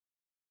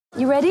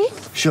You ready?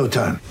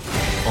 Showtime.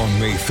 On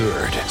May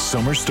 3rd,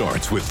 summer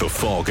starts with The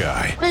Fall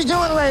Guy. Let's do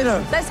it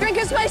later. Let's drink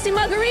a spicy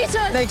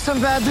margarita. Make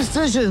some bad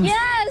decisions.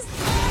 Yes!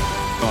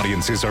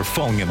 Audiences are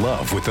falling in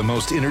love with the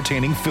most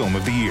entertaining film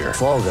of the year.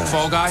 Fall Guy.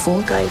 Fall Guy?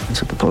 Fall Guy.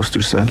 That's what the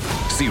poster said.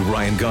 See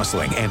Ryan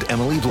Gosling and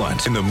Emily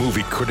Blunt in the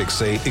movie critics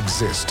say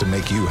exists to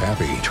make you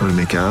happy. Trying to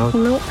make it out?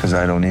 Nope. Because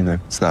I don't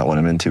either. It's not what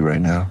I'm into right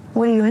now.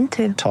 What are you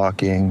into?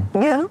 Talking.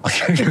 Yeah.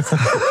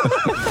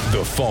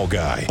 The Fall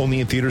Guy.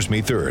 Only in theaters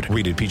May 3rd.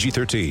 Rated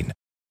PG-13.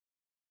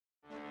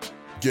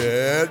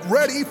 Get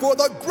ready for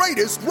the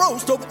greatest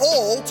roast of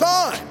all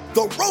time.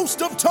 The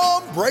Roast of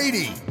Tom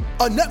Brady.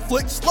 A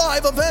Netflix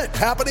live event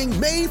happening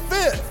May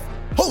 5th.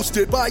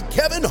 Hosted by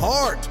Kevin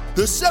Hart.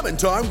 The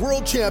 7-time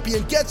world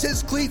champion gets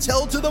his cleats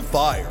held to the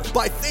fire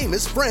by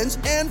famous friends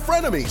and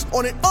frenemies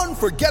on an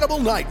unforgettable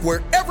night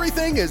where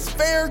everything is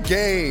fair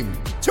game.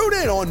 Tune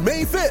in on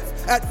May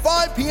 5th at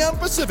 5 p.m.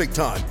 Pacific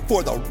time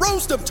for the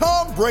Roast of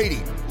Tom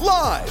Brady.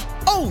 Live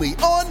only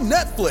on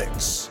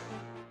Netflix.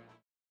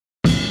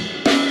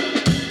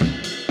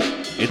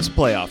 It's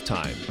playoff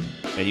time,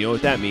 and you know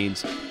what that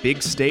means.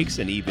 Big stakes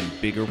and even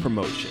bigger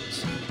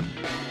promotions.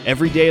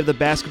 Every day of the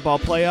basketball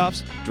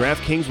playoffs,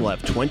 DraftKings will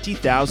have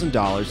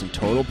 $20,000 in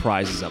total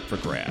prizes up for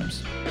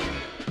grabs.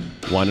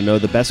 Want to know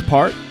the best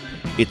part?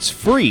 It's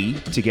free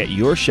to get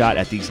your shot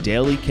at these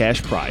daily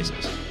cash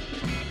prizes.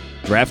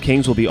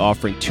 DraftKings will be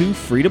offering 2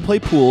 free-to-play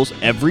pools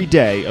every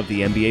day of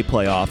the NBA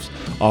playoffs,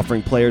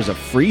 offering players a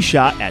free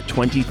shot at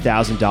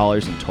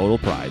 $20,000 in total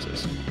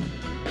prizes.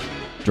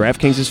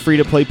 DraftKings'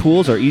 free-to-play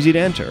pools are easy to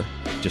enter.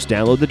 Just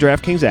download the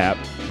DraftKings app,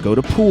 go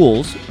to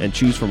Pools, and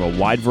choose from a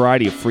wide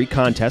variety of free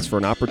contests for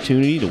an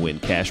opportunity to win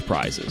cash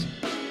prizes.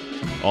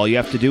 All you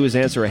have to do is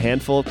answer a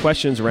handful of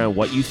questions around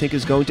what you think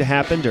is going to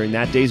happen during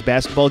that day's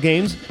basketball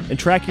games and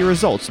track your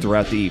results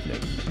throughout the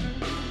evening.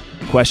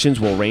 Questions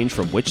will range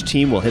from which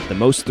team will hit the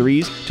most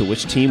threes to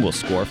which team will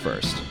score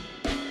first.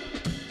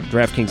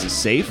 DraftKings is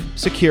safe,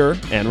 secure,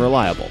 and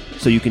reliable,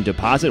 so you can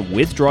deposit and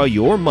withdraw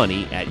your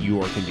money at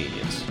your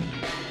convenience.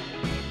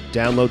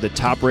 Download the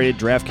top-rated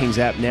DraftKings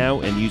app now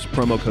and use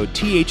promo code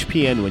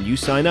THPN when you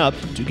sign up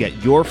to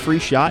get your free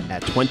shot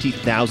at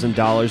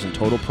 $20,000 in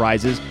total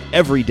prizes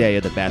every day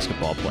of the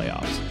basketball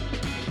playoffs.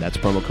 That's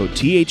promo code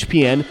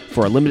THPN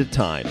for a limited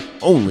time,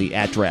 only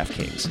at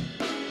DraftKings.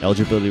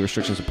 Eligibility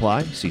restrictions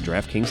apply. See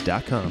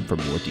DraftKings.com for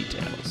more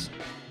details.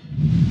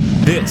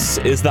 This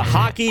is the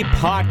Hockey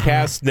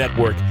Podcast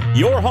Network,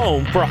 your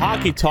home for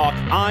hockey talk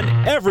on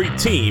every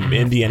team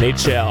in the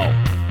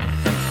NHL.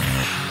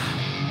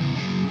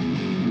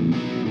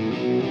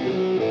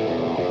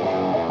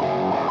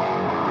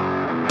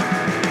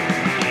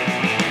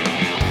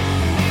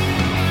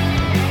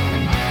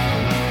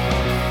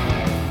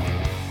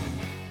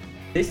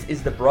 This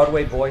is the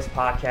Broadway Boys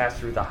podcast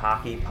through the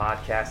Hockey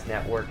Podcast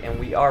Network, and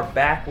we are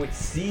back with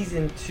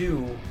Season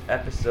 2,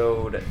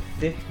 Episode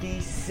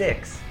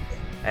 56,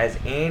 as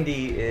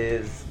Andy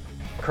is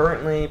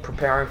currently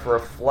preparing for a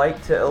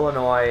flight to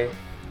Illinois,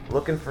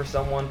 looking for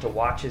someone to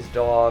watch his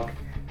dog,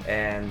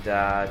 and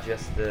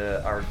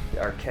our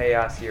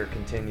chaos here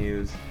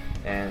continues.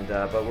 And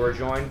but we're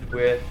joined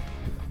with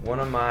one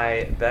of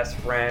my best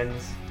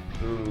friends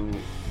who...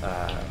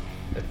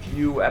 a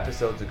few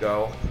episodes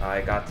ago,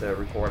 I got to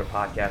record a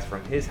podcast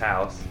from his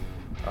house.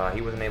 He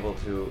wasn't able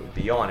to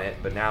be on it,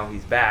 but now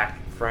he's back.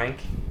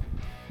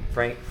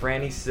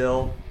 Franny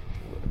Sill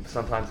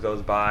sometimes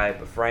goes by,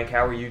 but Frank,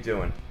 how are you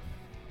doing?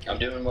 I'm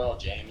doing well,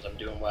 James. I'm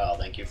doing well.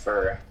 Thank you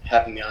for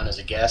having me on as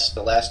a guest.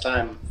 The last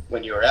time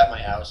when you were at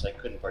my house, I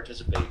couldn't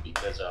participate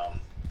because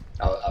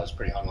I was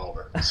pretty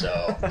hungover.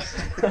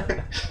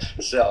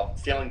 So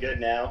feeling good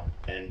now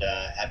and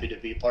happy to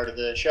be part of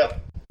the show.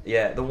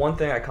 Yeah, the one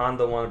thing I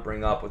kind of want to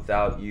bring up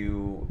without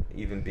you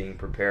even being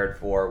prepared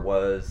for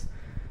was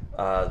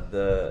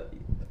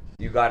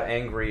you got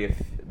angry. If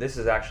this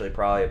is actually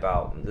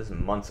this is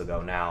months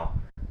ago now,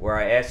 where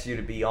I asked you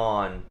to be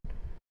on,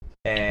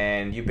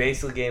 and you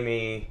basically gave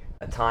me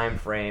a time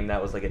frame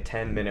that was like a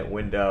 10-minute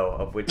window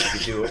of which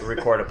you could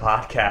record a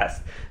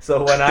podcast.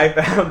 So when I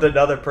found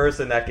another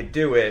person that could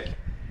do it,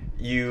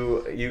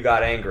 you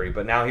got angry.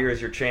 But now here's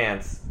your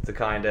chance to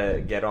kind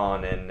of get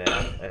on and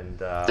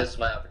this is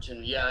my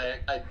opportunity. Yeah,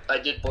 I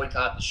did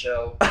boycott the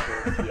show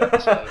for a few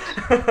episodes,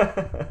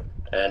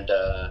 and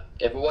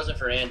if it wasn't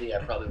for Andy, I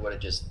probably would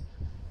have just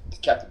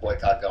kept the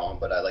boycott going.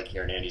 But I like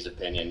hearing Andy's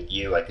opinion.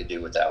 I could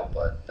do without,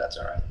 but that's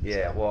all right.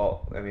 Yeah,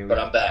 well, I mean, but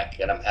I'm back,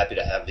 and I'm happy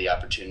to have the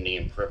opportunity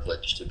and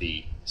privilege to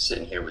be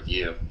sitting here with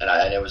you.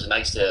 And it was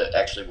nice to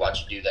actually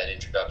watch you do that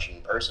introduction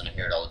in person. I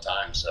hear it all the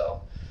time,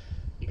 so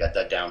you got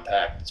that down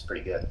packed. It's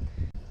pretty good.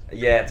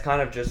 Yeah, it's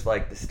kind of just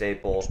like the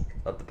staple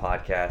of the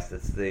podcast.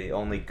 It's the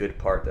only good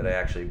part that I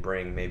actually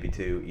bring maybe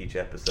to each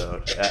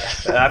episode.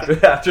 After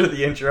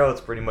the intro,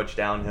 it's pretty much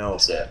downhill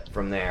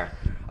from there.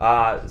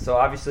 So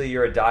obviously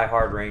you're a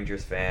diehard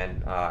Rangers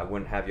fan. I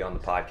wouldn't have you on the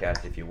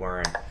podcast if you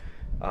weren't.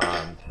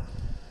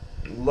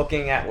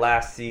 Looking at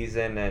last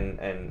season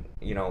and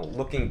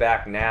looking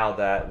back now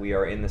that we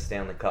are in the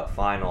Stanley Cup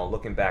final,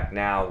 looking back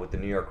now with the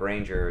New York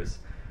Rangers,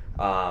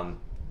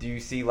 do you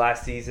see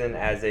last season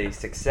as a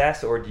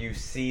success, or do you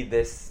see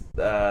this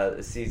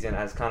season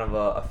as kind of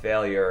a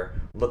failure,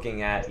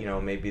 looking at,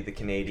 maybe the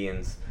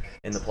Canadiens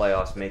in the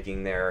playoffs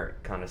making their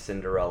kind of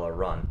Cinderella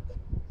run?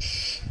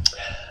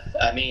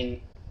 I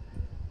mean,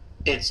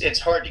 it's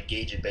hard to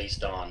gauge it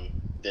based on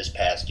this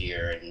past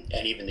year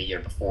and even the year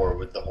before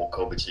with the whole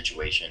COVID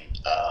situation.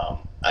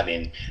 I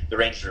mean, the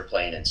Rangers are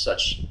playing in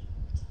such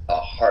a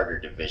harder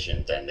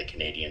division than the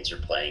Canadiens are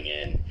playing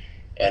in.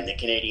 And the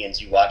Canadiens,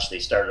 you watch, they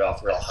started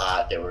off real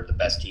hot. They were the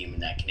best team in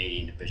that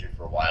Canadian division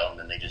for a while, and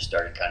then they just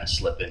started kind of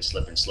slipping.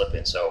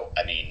 So,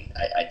 I mean,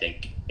 I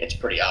think it's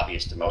pretty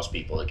obvious to most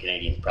people the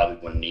Canadiens probably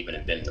wouldn't even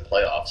have been in the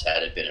playoffs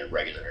had it been a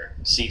regular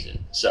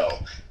season. So,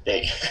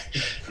 they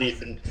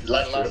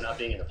let alone not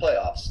being in the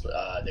playoffs,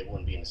 they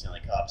wouldn't be in the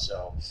Stanley Cup.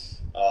 So,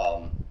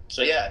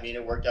 yeah, I mean,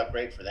 it worked out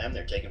great for them.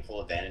 They're taking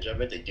full advantage of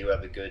it. They do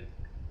have a good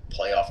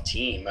playoff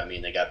team. I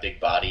mean, they got big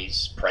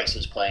bodies. Price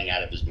is playing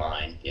out of his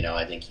mind.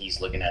 I think he's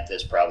looking at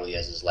this probably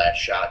as his last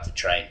shot to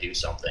try and do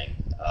something.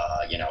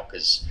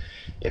 Because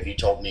if you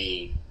told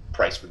me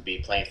Price would be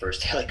playing for a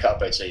Stanley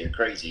Cup, I'd say you're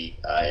crazy.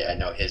 I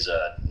know his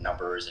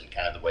numbers and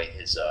kind of the way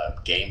his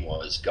game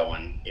was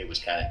going, it was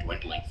kind of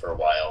dwindling for a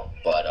while.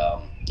 But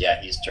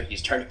yeah, he's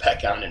turned it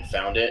back on and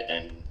found it.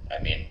 And I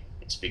mean,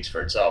 it speaks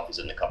for itself. He's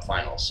in the Cup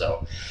Finals,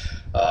 so.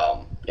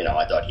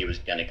 I thought he was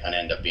going to kind of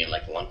end up being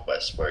like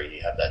Lundqvist, where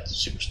you have that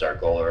superstar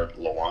goaler,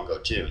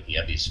 Luongo too. You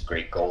have these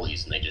great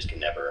goalies, and they just can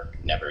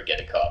never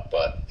get a cup.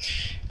 But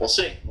we'll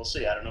see.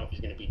 I don't know if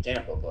he's going to beat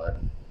Tampa, but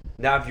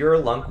now, if you're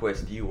a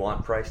Lundqvist, do you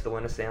want Price to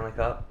win a Stanley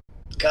Cup?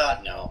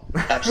 God, no,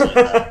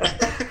 absolutely not.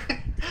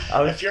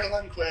 If you're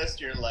Lundqvist,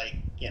 you're like,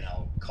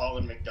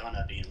 Colin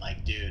McDonough being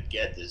like, dude,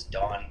 get this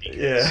done.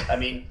 Because, I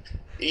mean,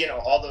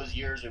 all those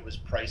years it was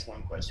Price,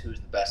 Lundqvist, who's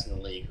the best in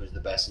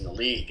the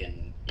league,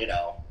 and,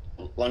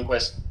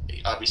 Lundqvist,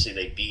 obviously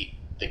they beat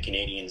the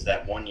Canadiens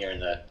that one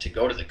year to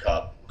go to the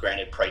Cup.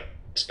 Granted, Price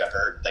got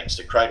hurt thanks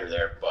to Kreider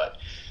there, but,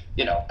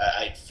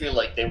 I feel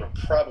like they were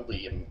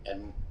probably,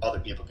 and other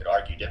people could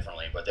argue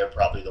differently, but they're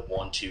probably the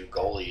 1-2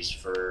 goalies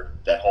for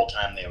that whole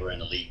time they were in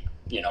the league,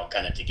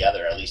 kind of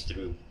together, at least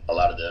through a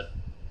lot of the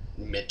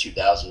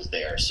mid-2000s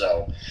there.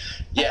 So,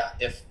 yeah,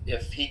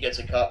 if he gets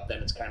a cup,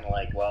 then it's kind of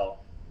like, well,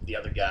 the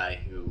other guy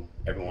who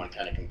everyone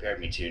kind of compared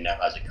me to now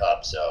has a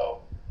cup,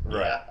 so...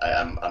 Right.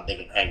 Yeah, I'm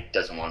thinking Hank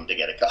doesn't want him to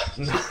get a cup.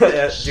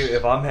 Yeah, dude,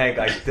 if I'm Hank,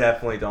 I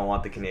definitely don't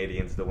want the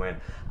Canadiens to win.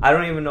 I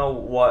don't even know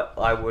what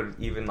I would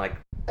even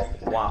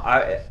want.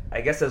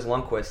 I guess as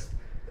Lundqvist,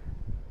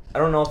 I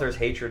don't know if there's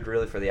hatred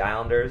really for the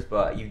Islanders,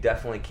 but you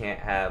definitely can't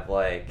have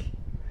the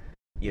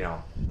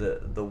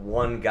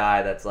one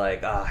guy that's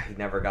like, he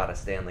never got a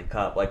Stanley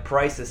Cup. Like,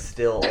 Price is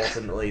still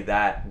ultimately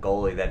that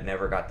goalie that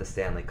never got the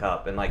Stanley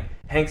Cup, and like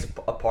Hank's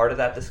a part of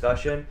that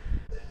discussion,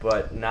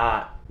 but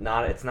not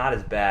it's not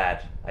as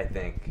bad, I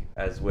think,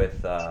 as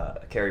with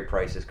Carey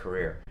Price's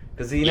career,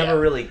 because he never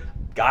really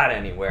got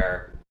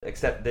anywhere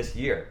except this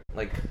year.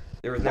 Like,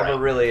 there was never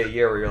really a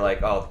year where you're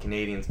like, oh, the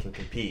Canadiens can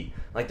compete.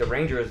 Like the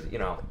Rangers,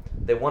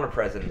 they won a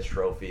President's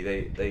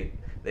Trophy.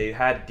 They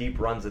had deep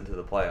runs into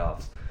the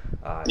playoffs.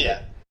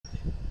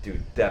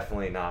 Dude,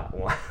 definitely not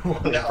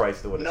wanting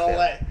Price to win a Stanley. No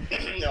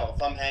way. No,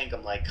 if I'm Hank,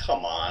 I'm like,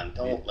 come on,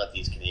 don't let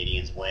these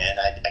Canadiens win.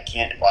 I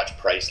can't watch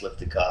Price lift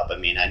the cup. I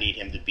mean, I need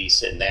him to be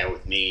sitting there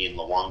with me and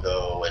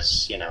Luongo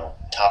as,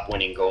 top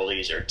winning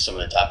goalies or some of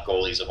the top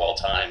goalies of all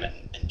time,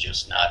 and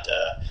just not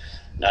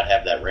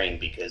have that ring,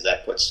 because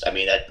that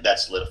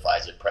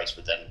solidifies it. Price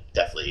would then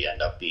definitely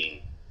end up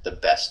being the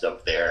best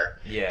of their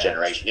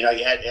generation. You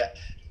had...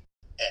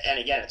 And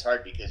again, it's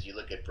hard because you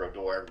look at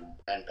Brodeur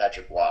and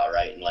Patrick Roy,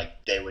 right? And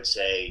like they would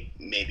say,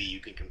 maybe you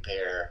can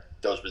compare,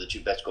 those were the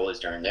two best goalies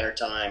during their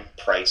time,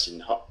 Price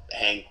and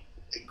Hank.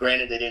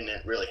 Granted, they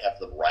didn't really have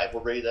the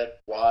rivalry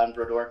that Roy and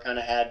Brodeur kind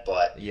of had,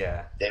 but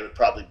they would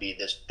probably be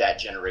that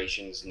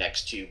generation's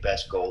next two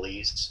best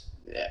goalies.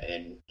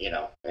 And,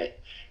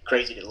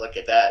 crazy to look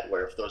at that,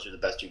 where if those are the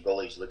best two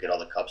goalies, look at all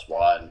the cups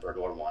Roy and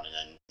Brodeur won, and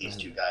then these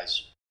two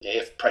guys,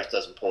 if Price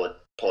doesn't pull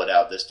it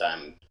out this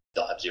time,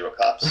 they'll have 0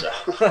 cups. So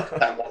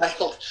I'm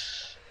wild.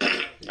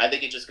 I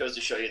think it just goes to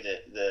show you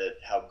that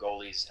how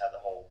the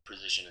whole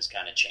position has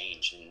kind of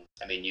changed. And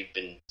I mean, you've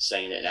been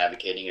saying it and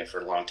advocating it for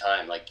a long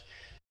time. Like,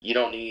 you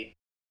don't need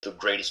the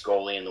greatest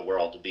goalie in the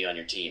world to be on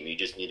your team. You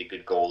just need a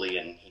good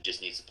goalie, and he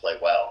just needs to play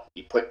well.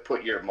 You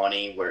put your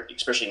money where,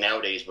 especially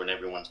nowadays when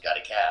everyone's got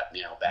a cap.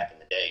 Back in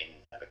the day, and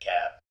have a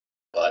cap.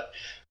 But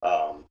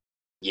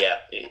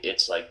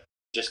it's like,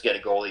 just get a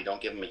goalie.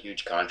 Don't give him a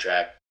huge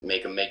contract.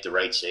 Make him make the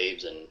right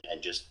saves, and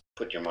just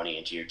put your money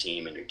into your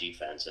team and your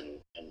defense and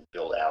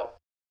build out.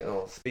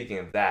 Speaking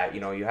of that,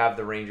 you have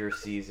the Rangers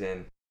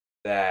season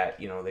that,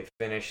 they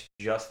finished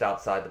just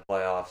outside the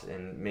playoffs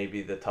in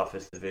maybe the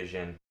toughest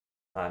division.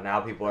 Now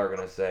people are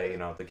going to say,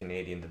 the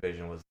Canadian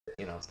division was,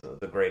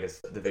 the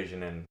greatest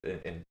division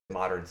in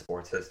modern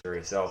sports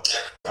history. So,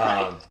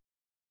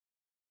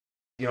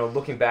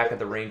 looking back at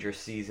the Rangers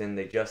season,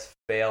 they just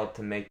failed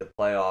to make the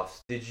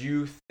playoffs. Did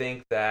you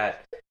think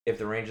that if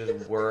the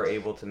Rangers were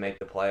able to make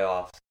the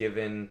playoffs,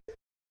 given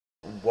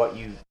what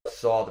you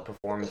saw the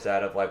performance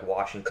out of like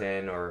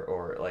Washington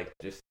or like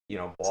just, you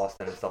know,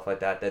 Boston and stuff like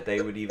that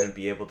they would even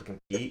be able to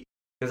compete?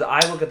 Because I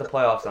look at the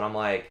playoffs and I'm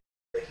like,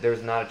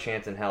 there's not a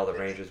chance in hell the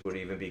Rangers would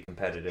even be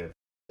competitive.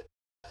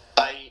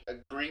 I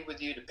agree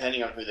with you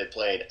depending on who they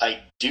played.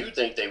 I do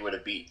think they would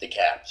have beat the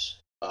Caps.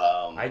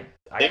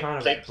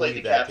 They played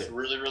the Caps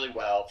really, really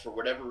well. For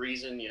whatever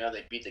reason, you know,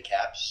 they beat the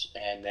Caps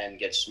and then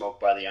get smoked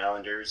by the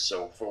Islanders.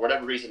 So for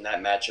whatever reason,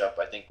 that matchup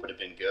I think would have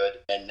been good.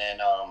 And then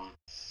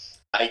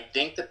I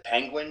think the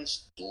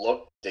Penguins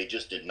they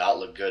just did not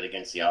look good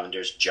against the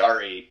Islanders.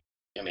 Jarry,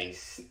 I mean,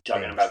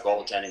 talking about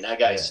goaltending, that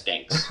guy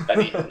stinks. I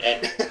mean,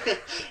 and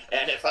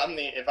if I'm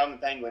the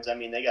Penguins, I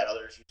mean, they got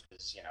other issues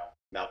because, you know,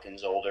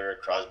 Malkin's older,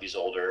 Crosby's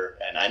older,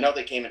 and I know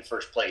they came in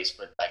first place,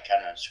 but I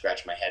kind of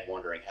scratched my head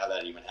wondering how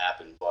that even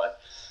happened.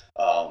 But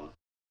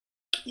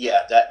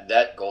yeah,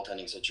 that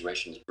goaltending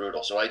situation is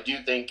brutal. So I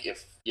do think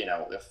if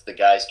the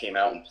guys came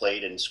out and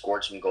played and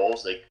scored some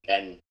goals,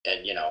 and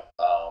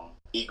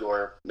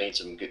Igor made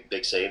some good,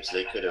 big saves,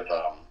 they could have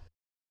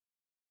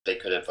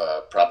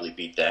probably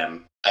beat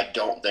them. I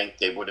don't think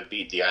they would have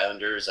beat the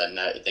Islanders, and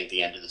I think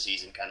the end of the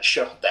season kind of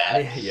showed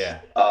that. Yeah.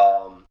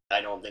 I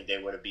don't think they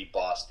would have beat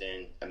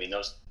Boston. I mean,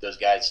 those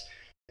guys.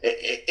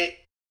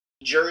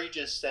 Jury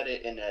just said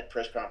it in that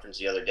press conference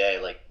the other day.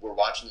 Like, we're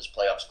watching this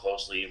playoffs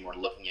closely, and we're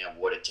looking at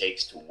what it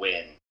takes to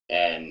win.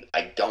 And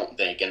I don't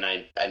think, and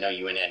I know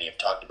you and Andy have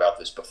talked about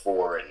this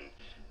before, and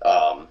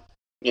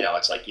you know,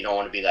 it's like you don't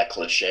want to be that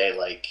cliche,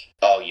 like,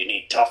 oh, you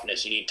need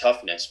toughness,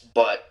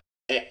 but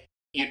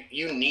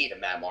you need a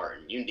Matt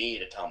Martin, you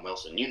need a Tom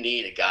Wilson, you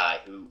need a guy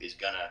who is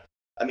gonna.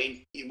 I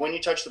mean, when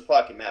you touch the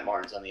puck and Matt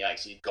Martin's on the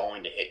ice, he's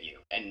going to hit you.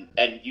 And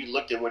you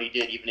looked at what he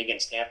did even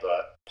against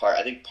Tampa.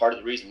 I think part of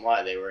the reason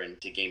why they were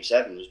into Game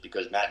 7 was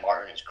because Matt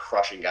Martin is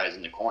crushing guys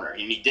in the corner.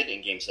 And he did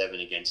in Game 7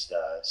 against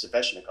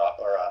Svechnikov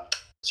or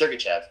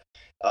Sergachev.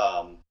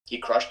 He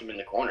crushed him in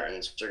the corner, and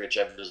then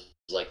Sergachev was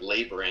like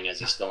laboring as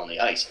he's still on the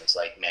ice. And it's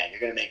like, man,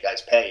 you're going to make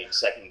guys pay and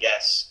second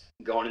guess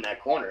going in that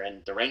corner,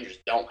 and the Rangers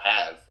don't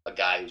have a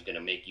guy who's going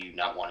to make you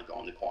not want to go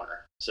in the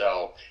corner.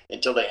 So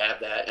until they have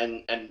that,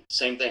 and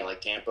same thing,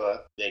 like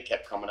Tampa, they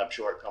kept coming up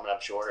short, and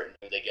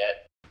who they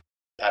get?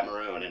 Pat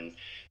Maroon,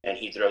 and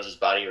he throws his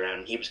body around,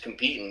 and he was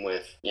competing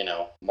with, you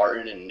know,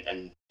 Martin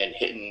and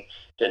hitting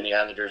the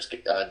Islanders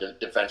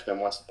defenseman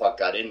once the puck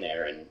got in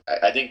there, and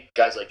I think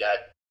guys like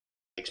that,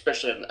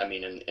 especially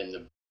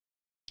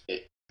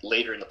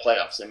later in the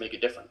playoffs, they make a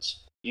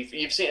difference.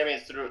 You've seen, I mean,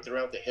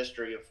 throughout the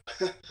history of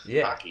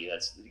hockey,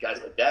 that's guys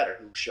like that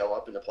who show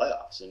up in the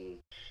playoffs, and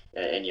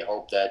you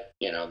hope that,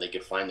 you know, they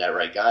could find that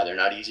right guy. They're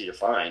not easy to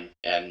find,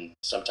 and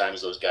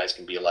sometimes those guys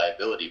can be a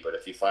liability. But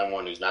if you find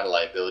one who's not a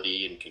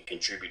liability and can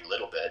contribute a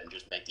little bit and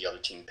just make the other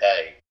team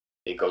pay,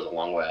 it goes a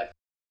long way.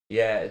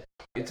 Yeah,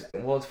 it's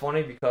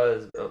funny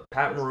because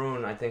Pat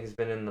Maroon, I think, has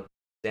been in the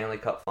Stanley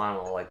Cup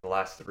final like the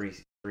last three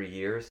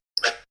years.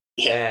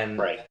 Yeah, and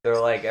right.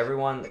 They're like,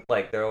 everyone,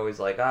 like, they're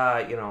always like,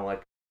 you know,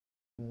 like,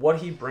 what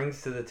he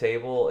brings to the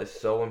table is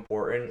so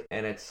important,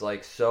 and it's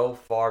like so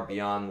far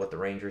beyond what the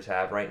Rangers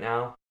have right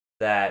now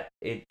that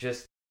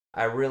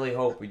I really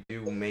hope we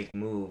do make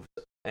moves,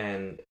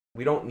 and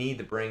we don't need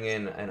to bring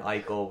in an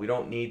Eichel, we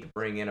don't need to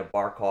bring in a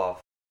Barkov.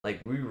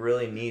 Like, we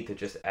really need to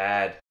just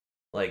add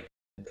like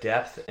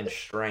depth and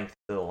strength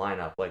to the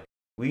lineup. Like,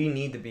 we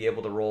need to be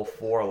able to roll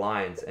 4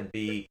 lines and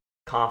be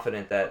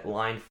confident that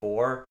line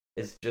 4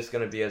 is just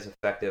going to be as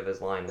effective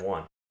as line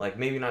 1. Like,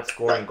 maybe not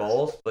scoring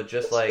goals, but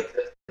just like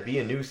be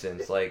a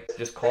nuisance, like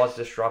just cause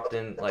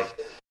disruption,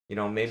 like, you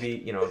know,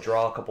 maybe, you know,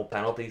 draw a couple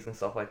penalties and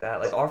stuff like that.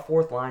 Like, our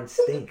 4th line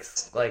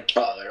stinks. Like,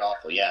 oh, they're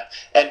awful, yeah.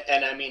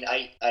 And I mean,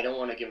 I don't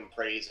want to give them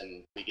praise,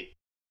 and we could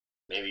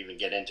maybe even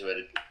get into it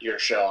at your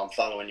show. I'm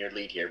following your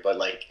lead here, but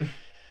like,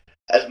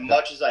 as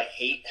much as I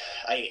hate,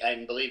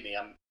 and believe me,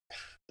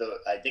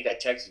 I think I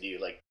texted you,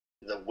 like,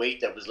 the weight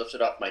that was lifted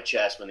off my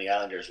chest when the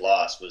Islanders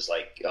lost was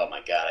like, oh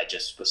my God, I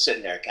just was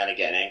sitting there kind of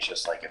getting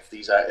anxious. Like, if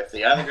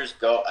the Islanders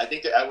go, I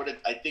think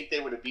they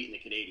would have beaten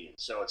the Canadiens.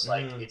 So it's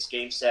like, it's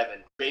Game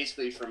 7.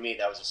 Basically, for me,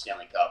 that was a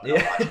Stanley Cup.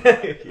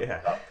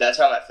 Yeah. That's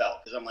how I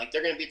felt, because I'm like,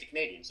 they're going to beat the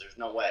Canadiens. There's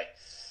no way.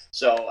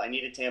 So I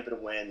needed Tampa to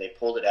win. They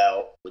pulled it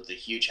out with the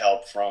huge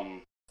help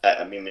from,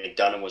 I mean,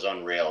 McDonough was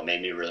unreal. It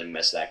made me really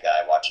miss that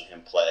guy, watching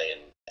him play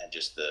and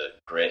just the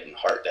grit and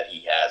heart that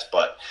he has.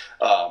 But,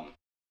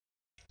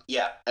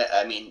 yeah,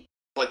 I mean,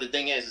 but the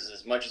thing is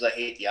as much as I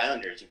hate the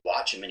Islanders, you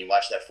watch them and you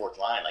watch that 4th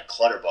line, like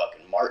Clutterbuck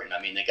and Martin.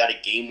 I mean, they got a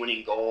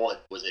game-winning goal.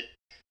 Was it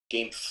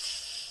Game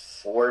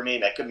 4,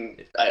 maybe?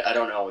 I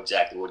don't know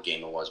exactly what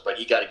game it was, but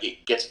he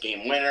gets a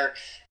game winner,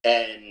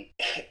 and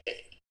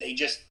they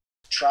just,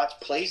 Trotz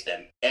plays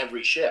them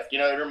every shift. You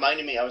know, it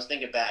reminded me, I was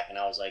thinking back, and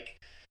I was like,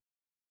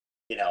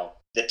 you know,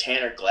 the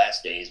Tanner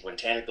Glass days, when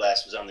Tanner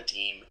Glass was on the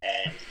team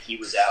and he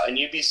was out, and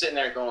you'd be sitting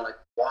there going like,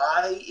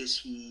 why is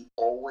he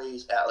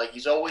always out? Like,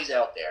 he's always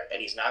out there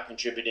and he's not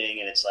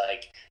contributing, and it's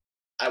like,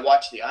 I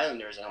watch the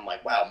Islanders and I'm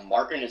like, wow,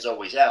 Martin is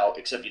always out,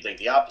 except you think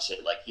the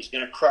opposite. Like, he's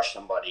going to crush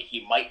somebody.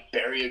 He might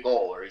bury a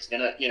goal, or he's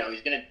going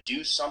to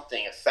do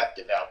something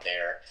effective out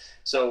there.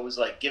 So it was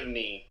like giving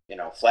me,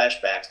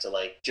 flashbacks to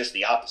like just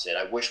the opposite.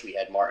 I wish we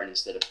had Martin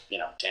instead of,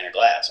 Tanner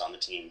Glass on the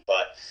team,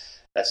 but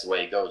that's the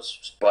way it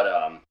goes.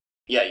 But,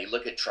 yeah, you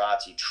look at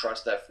Trotz, he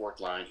trusts that fourth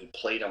line. He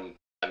played him.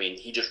 I mean,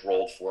 he just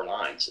rolled 4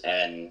 lines,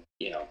 and,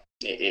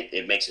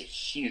 it makes a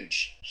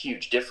huge,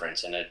 huge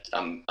difference. And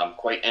I'm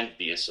quite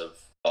envious of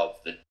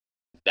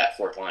that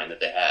fourth line that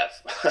they have.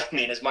 I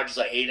mean, as much as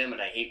I hate him,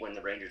 and I hate when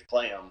the Rangers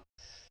play him,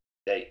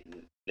 they're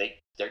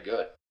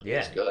good. Yeah,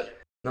 it's good.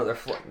 No,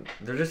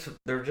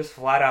 they're just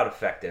flat out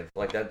effective.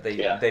 Like that,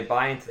 they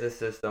buy into the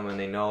system and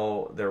they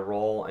know their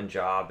role and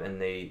job,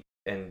 and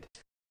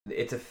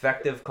it's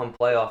effective come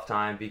playoff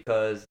time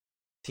because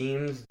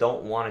teams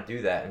don't want to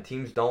do that, and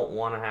teams don't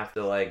want to have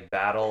to like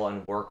battle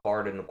and work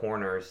hard in the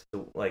corners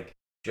to like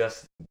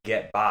just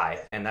get by,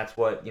 and that's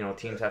what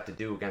teams have to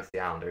do against the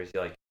Islanders.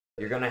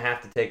 You're gonna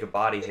have to take a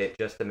body hit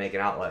just to make an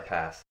outlet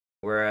pass.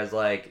 Whereas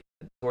like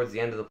towards the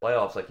end of the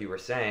playoffs, like you were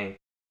saying,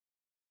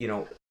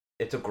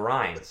 it's a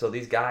grind. So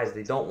these guys,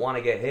 they don't want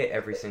to get hit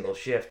every single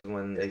shift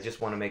when they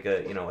just want to make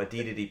a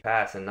D-to-D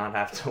pass and not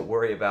have to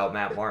worry about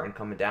Matt Martin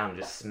coming down and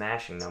just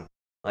smashing them.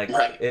 Like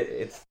right.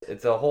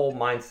 It's a whole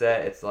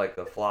mindset. It's like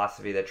a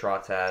philosophy that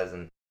Trotz has,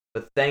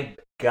 but thank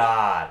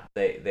God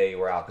they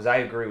were out, because I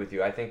agree with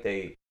you. I think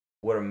they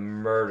would have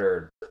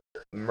murdered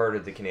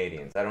the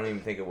Canadiens. I don't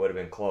even think it would have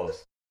been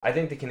close. I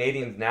think the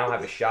Canadiens now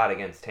have a shot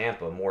against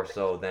Tampa more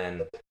so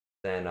than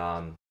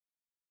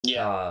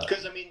yeah,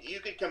 because I mean, you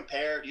can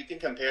compare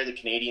the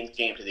Canadiens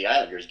game to the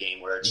Islanders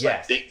game, where it's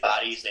like big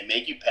bodies, they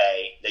make you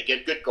pay, they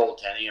get good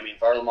goaltending. I mean,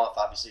 Varlamov,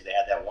 obviously they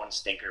had that one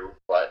stinker,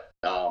 but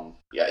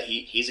yeah,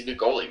 he's a good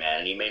goalie, man,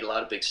 and he made a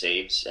lot of big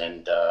saves,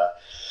 and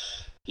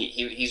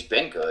he's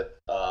been good.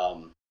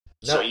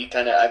 So you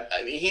kind of,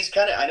 I mean,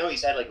 I know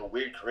he's had like a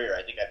weird career.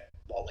 I think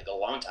like a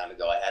long time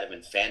ago, I had him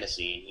in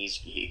fantasy, and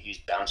he's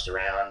bounced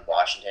around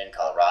Washington,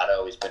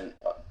 Colorado. He's been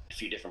a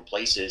few different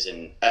places,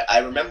 and I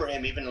remember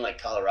him even in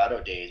like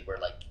Colorado days, where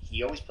like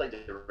he always played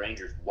the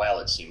Rangers well.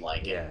 It seemed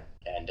like,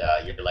 and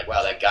you're like,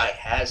 wow, that guy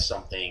has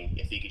something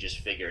if he could just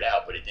figure it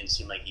out. But it didn't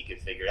seem like he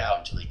could figure it out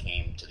until he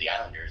came to the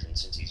Islanders, and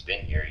since he's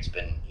been here, he's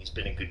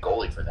been a good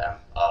goalie for them.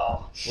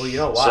 Well, you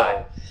know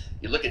why? So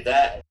you look at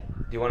that.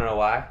 Do you want to know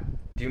why?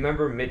 Do you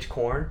remember Mitch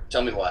Korn?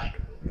 Tell me why.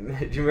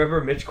 Do you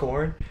remember Mitch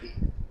Korn?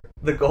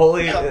 The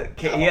goalie, No.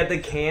 He had the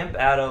camp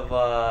out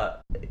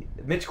of,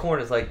 Mitch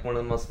Korn is like one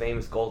of the most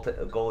famous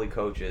goalie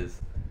coaches.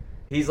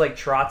 He's like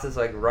Trotz's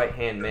like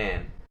right-hand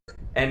man.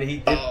 And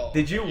he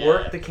did you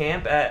work the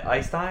camp at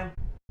Ice Time?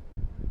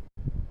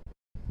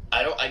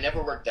 I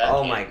never worked that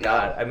Oh camp, my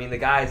god. no. I mean, the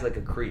guy's like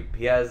a creep.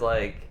 He was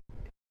like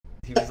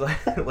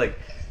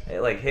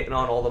hitting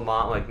on all the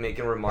mom, like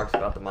making remarks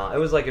about the mom. It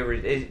was like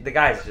the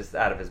guy's just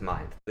out of his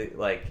mind.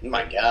 Like, Oh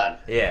my god.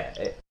 yeah.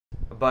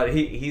 But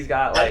he's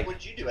got like. What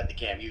did you do at the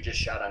camp? You just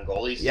shot on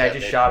goalies? Yeah, I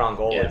just shot on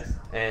goalies,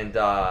 and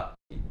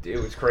it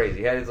was crazy.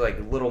 He had his like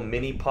little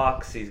mini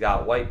pucks. He's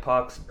got white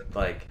pucks.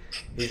 Like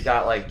he's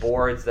got like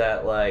boards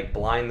that like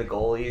blind the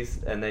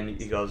goalies, and then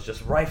he goes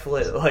just rifle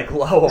it like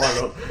low on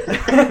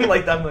them.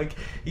 Like I'm like,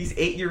 he's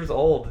 8 years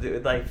old,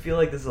 dude. I feel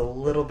like this is a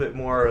little bit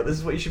more. This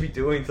is what you should be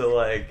doing to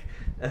like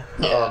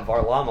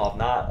Varlamov,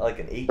 not like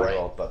an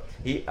 8-year-old. But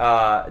he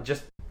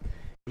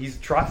he's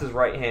Trotz's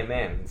right-hand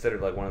man, considered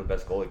like one of the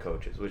best goalie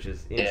coaches, which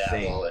is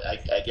insane. Yeah, well,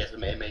 I guess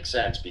it makes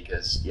sense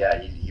because,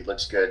 he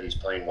looks good, he's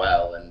playing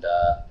well, and,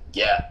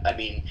 I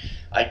mean,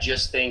 I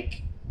just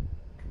think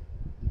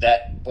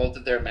that both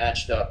of their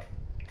matched up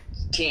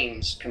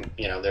teams,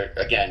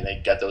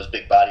 they got those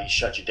big bodies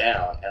shut you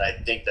down, and I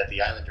think that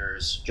the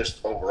Islanders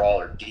just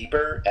overall are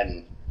deeper,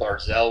 and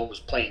Barzal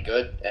was playing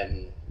good,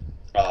 and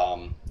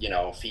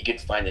if he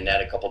could find the net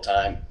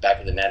back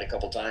of the net a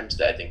couple times,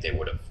 I think they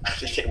would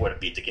have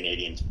beat the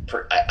Canadiens.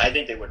 I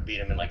think they would have beat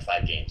them in like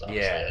 5 games.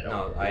 Honestly.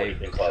 I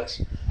agree.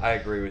 Close. I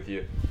agree with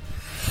you.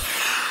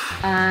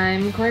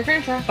 I'm Corey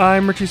Crenshaw.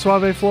 I'm Richie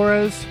Suave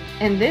Flores.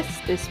 And this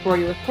is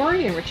Sporty with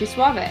Corey and Richie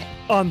Suave.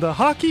 On the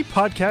Hockey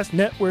Podcast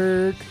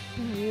Network.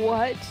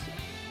 What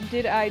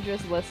did I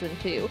just listen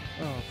to?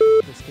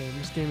 Oh, this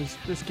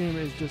game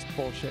is just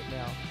bullshit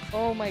now.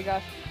 Oh my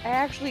gosh.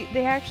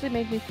 They actually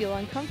made me feel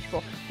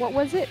uncomfortable. What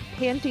was it?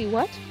 Panty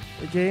what?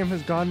 The game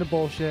has gone to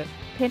bullshit.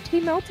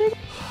 Panty melted?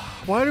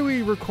 Why do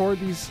we record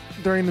these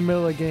during the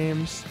middle of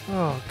games?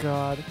 Oh,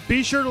 God.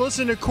 Be sure to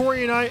listen to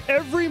Corey and I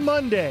every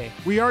Monday.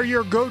 We are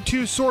your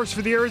go-to source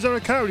for the Arizona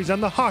Coyotes on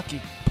the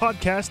Hockey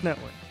Podcast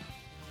Network.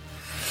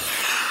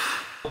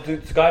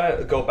 Dude, it's got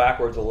to go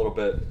backwards a little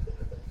bit.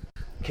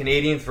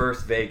 Canadiens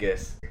versus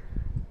Vegas.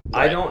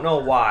 Right. I don't know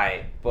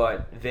why,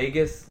 but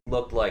Vegas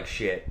looked like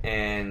shit.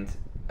 And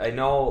I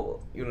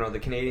know, the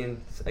Canadiens,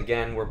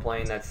 again, were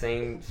playing that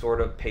same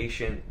sort of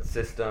patient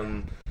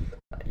system,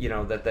 that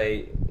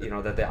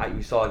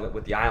you saw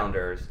with the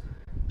Islanders.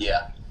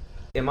 Yeah.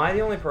 Am I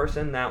the only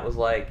person that was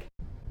like,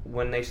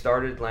 when they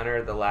started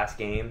Leonard the last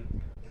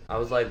game, I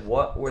was like,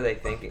 what were they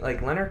thinking?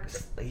 Like, Leonard,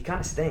 he kind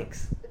of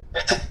stinks.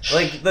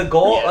 Like the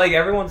goal, Yeah. like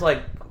everyone's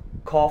like,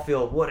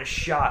 Caulfield, what a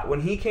shot!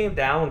 When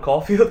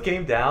Caulfield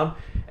came down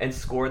and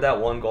scored that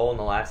one goal in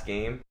the last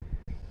game,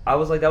 I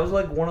was like, that was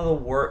like one of the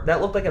worst.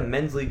 That looked like a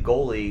men's league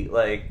goalie.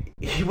 Like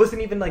he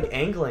wasn't even like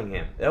angling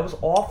him. That was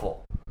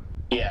awful.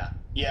 Yeah,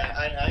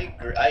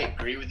 I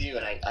agree with you,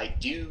 and I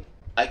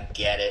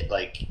get it.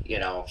 Like,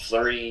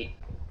 Fleury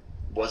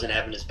wasn't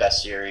having his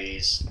best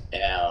series.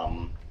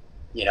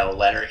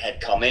 Leonard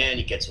had come in,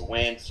 he gets a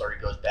win. Fleury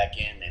goes back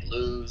in, they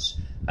lose.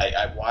 I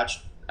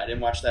didn't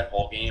watch that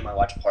whole game. I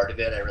watched part of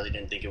it. I really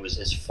didn't think it was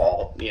his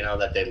fault,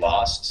 that they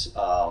lost.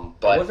 But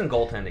it wasn't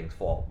goaltending's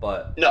fault,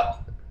 but no.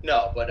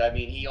 But I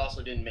mean, he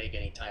also didn't make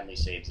any timely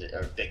saves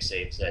or big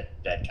saves that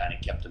kind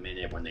of kept him in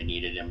it when they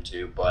needed him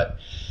to. But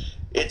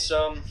it's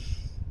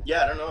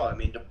I don't know. I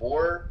mean,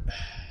 DeBoer,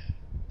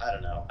 I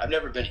don't know. I've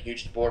never been a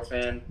huge DeBoer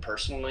fan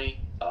personally.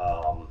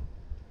 I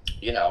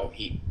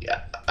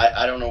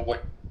don't know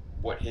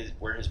where his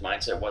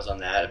mindset was on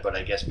that, but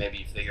I guess maybe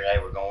he figured, hey,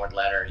 we're going with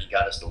Leonard. He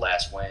got us the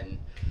last win.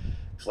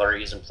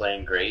 Fleury isn't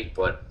playing great,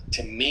 but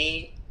to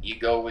me, you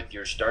go with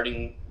your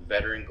starting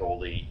veteran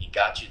goalie. He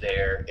got you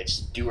there. It's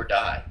do or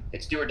die.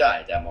 It's do or die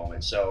at that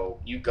moment. So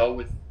you go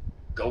with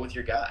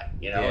your guy.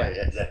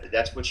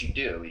 That's what you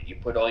do. You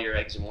put all your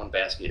eggs in one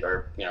basket,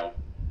 or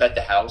bet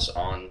the house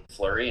on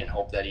Fleury and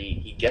hope that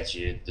he gets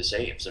you the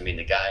saves. I mean,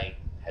 the guy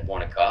had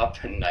won a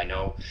cup, and I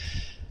know,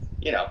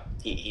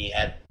 he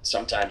had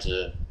sometimes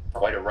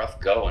quite a rough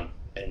go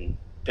in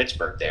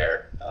Pittsburgh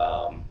there.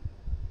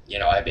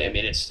 I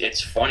mean,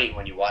 it's funny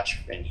when you watch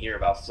and hear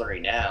about Fleury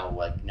now,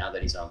 like now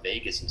that he's on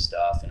Vegas and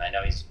stuff, and I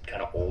know he's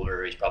kind of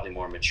older, he's probably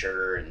more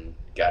mature and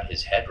got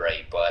his head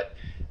right, but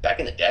back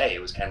in the day,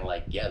 it was kind of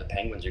like, yeah, the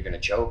Penguins are going to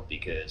choke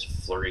because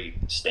Fleury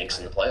stinks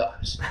in the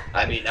playoffs.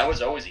 I mean, that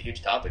was always a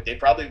huge topic.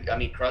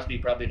 Crosby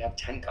probably would have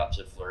 10 cups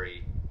if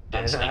Fleury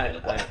didn't stink in the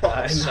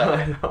playoffs.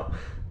 I know.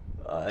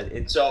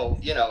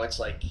 It's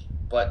like,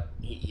 but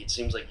it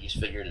seems like he's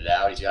figured it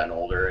out. He's gotten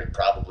older and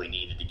probably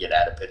needed to get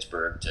out of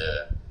Pittsburgh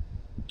to,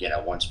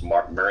 once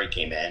Mark Murray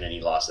came in and he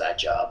lost that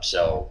job.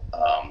 So,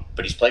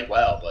 but he's played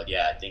well. But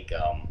yeah, I think,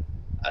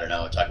 I don't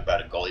know, talk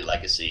about a goalie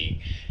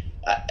legacy.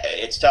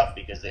 It's tough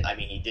because,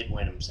 he did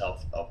win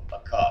himself a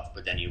cup,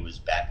 but then he was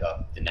back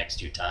up the next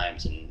 2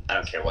 times. And I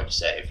don't care what you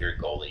say, if you're a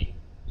goalie,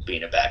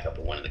 being a backup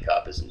and winning the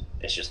cup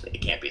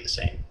it can't be the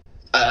same.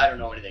 I don't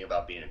know anything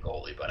about being a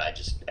goalie, but I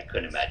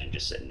couldn't imagine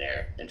just sitting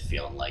there and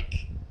feeling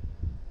like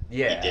he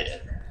did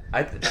it.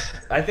 I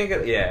think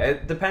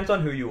it depends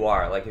on who you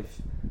are. Like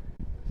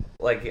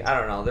I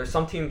don't know. There's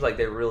some teams like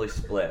they really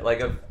split.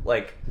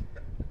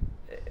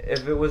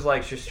 If it was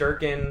like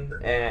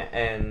Shesterkin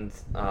and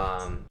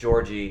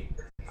Georgie,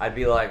 I'd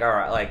be like, all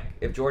right. Like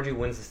if Georgie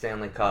wins the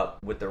Stanley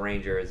Cup with the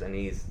Rangers and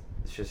he's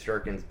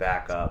Shesterkin's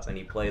backup and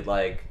he played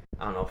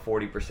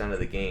 40% of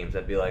the games,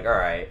 I'd be like, all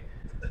right.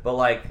 But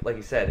like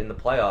you said, in the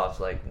playoffs,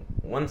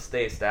 once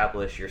they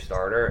establish your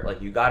starter,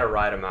 you got to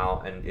ride them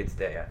out, and it's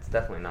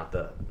definitely not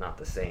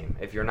the same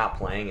if you're not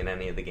playing in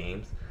any of the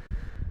games.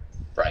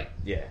 Right.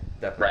 Yeah,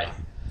 definitely.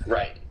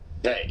 Right.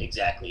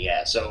 Exactly.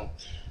 Yeah. So,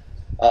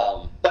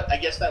 but I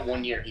guess that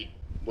one year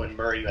when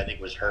Murray, I think,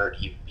 was hurt,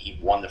 he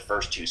won the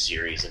first 2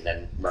 series, and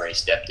then Murray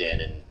stepped in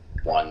and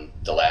won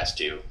the last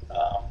 2.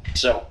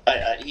 So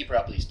he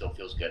probably still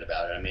feels good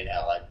about it. I mean,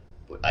 hell,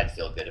 I'd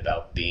feel good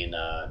about being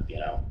a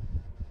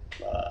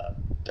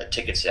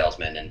ticket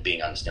salesman and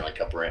being on the Stanley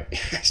Cup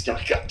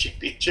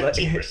championship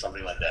team or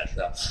something like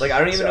that. So, I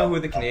don't even know who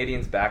the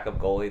Canadians' backup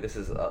goalie. This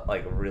is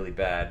really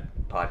bad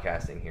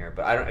podcasting here,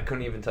 but I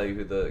couldn't even tell you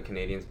who the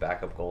Canadians'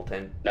 backup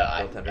goaltender. No,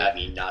 I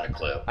mean, not a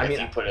clue.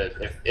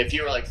 If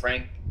you were like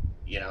Frank,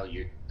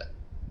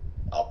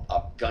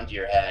 I'll gun to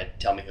your head,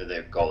 tell me who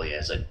the goalie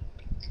is. I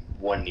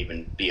wouldn't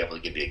even be able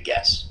to give you a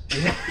guess.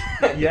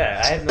 Yeah,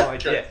 I had no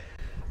idea.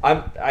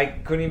 I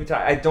couldn't even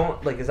tell. I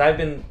don't because I've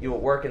been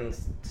working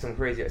some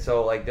crazy.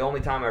 So the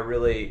only time I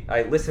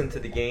listen to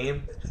the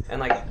game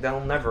and they'll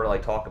never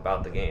talk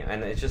about the game,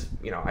 and it's just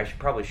I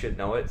should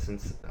know it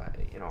since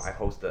I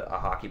host a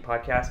hockey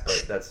podcast,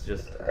 but that's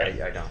just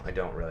I don't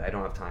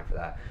have time for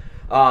that.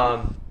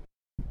 All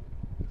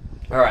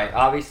right,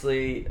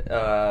 obviously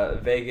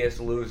Vegas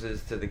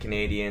loses to the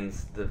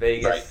Canadians. The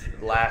Vegas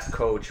last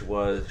coach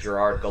was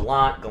Gerard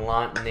Gallant.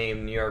 Gallant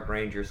named New York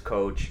Rangers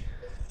coach.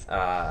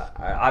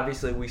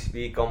 Obviously, we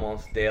speak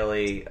almost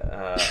daily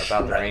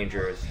about the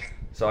Rangers,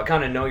 so I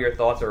kind of know your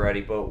thoughts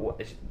already.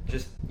 But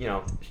just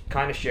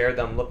kind of share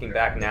them looking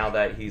back now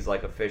that he's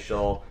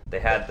official. They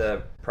had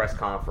the press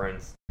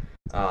conference.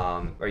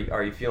 Are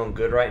you feeling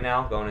good right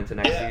now going into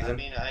next season? I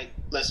mean,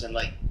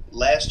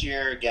 last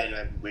year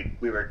again,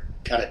 we were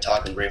kind of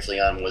talking briefly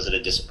on was it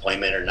a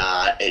disappointment or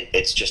not.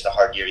 It's just a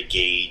hard year to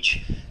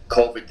gauge.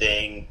 COVID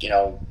thing,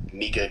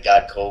 Mika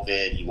got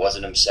COVID. He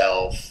wasn't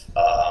himself.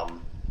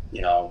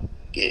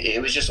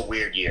 It was just a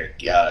weird year.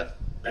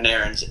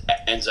 Panarin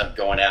ends up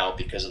going out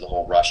because of the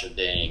whole Russia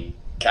thing.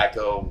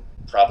 Kakko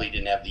probably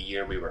didn't have the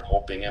year we were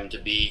hoping him to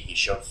be. He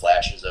showed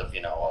flashes of,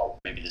 oh,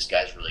 maybe this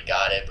guy's really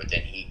got it, but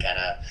then he kind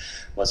of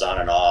was on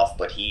and off.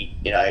 But he,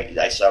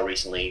 I saw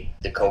recently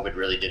the COVID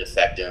really did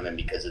affect him, and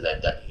because of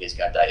that he's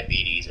got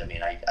diabetes. I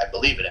mean, I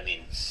believe it. I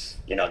mean,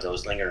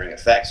 those lingering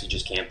effects, you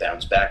just can't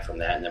bounce back from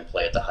that and then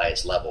play at the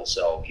highest level.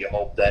 So you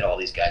hope that all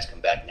these guys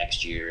come back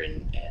next year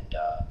and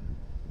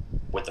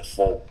with the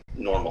full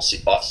normal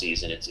off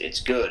season,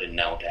 it's good. And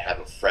now to have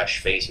a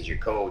fresh face as your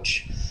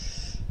coach,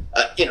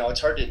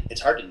 it's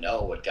hard to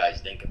know what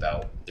guys think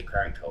about the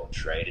current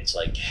coach, right? It's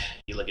like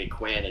you look at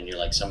Quinn and you're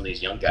like, some of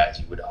these young guys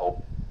you would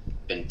hope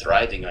been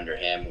thriving under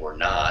him or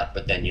not,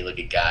 but then you look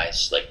at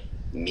guys like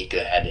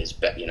Mika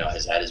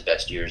has had his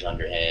best years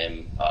under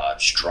him.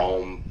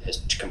 Strome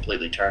has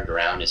completely turned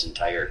around his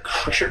entire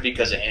career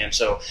because of him.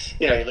 So,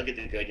 you look at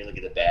the good, you look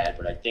at the bad,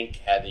 but I think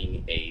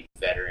having a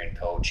veteran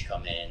coach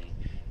come in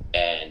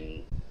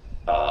and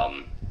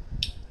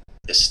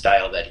the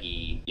style that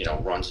he,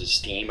 runs his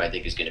team, I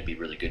think is going to be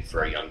really good for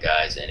our young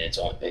guys. And it's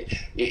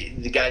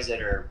the guys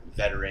that are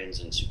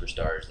veterans and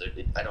superstars,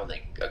 I don't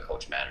think a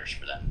coach matters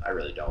for them. I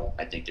really don't.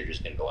 I think they're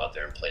just going to go out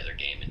there and play their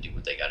game and do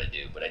what they got to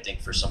do. But I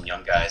think for some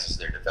young guys, as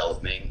they're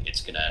developing,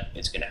 it's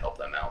gonna help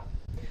them out.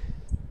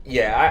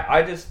 Yeah,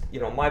 I just,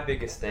 my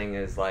biggest thing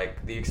is,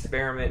 like, the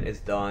experiment is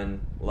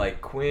done.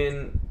 Like,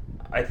 Quinn,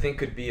 I think,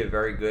 could be a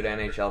very good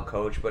NHL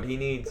coach, but he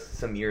needs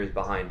some years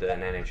behind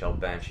an NHL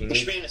bench. He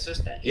should be an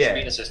assistant. He should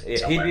be an assistant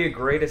somewhere. He'd be a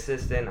great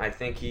assistant. I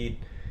think he'd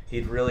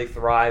really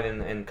thrive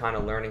in kind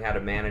of learning how to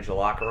manage a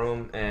locker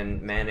room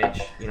and manage,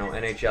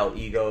 NHL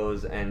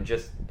egos and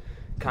just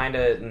kind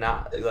of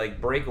not, like,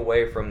 break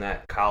away from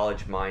that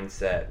college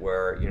mindset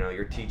where,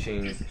 you're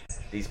teaching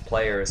these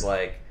players,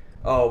 like,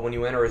 oh, when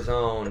you enter a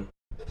zone,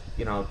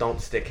 don't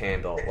stick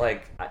handle.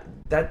 Like,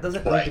 that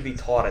doesn't need to be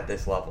taught at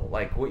this level.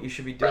 Like, what you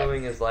should be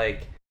doing is,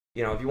 like,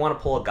 if you want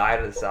to pull a guy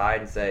to the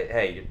side and say,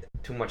 hey, you're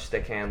too much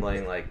stick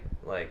handling, like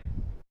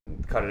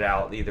cut it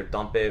out, either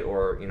dump it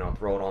or,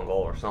 throw it on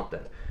goal or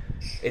something.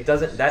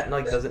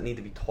 Doesn't need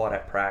to be taught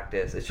at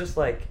practice. It's just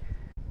like,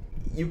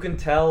 you can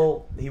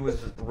tell he was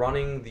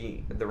running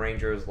the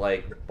Rangers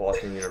like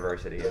Boston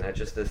University, and that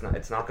just is not.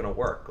 It's not going to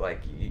work.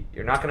 Like,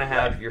 you're not going to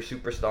have your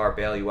superstar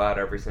bail you out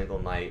every single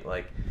night.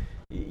 Like,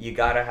 you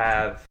got to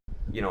have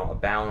a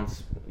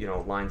balance.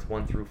 Lines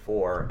 1 through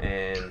 4,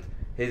 and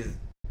his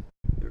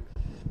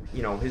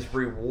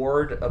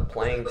reward of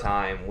playing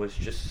time was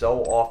just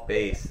so off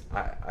base.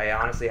 I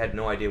honestly had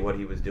no idea what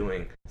he was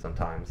doing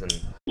sometimes.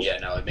 And yeah,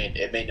 no, it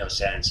made no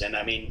sense. And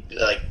I mean,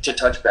 like, to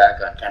touch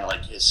back on kind of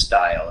like his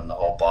style and the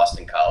whole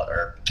Boston College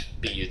or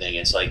BU thing,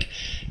 it's like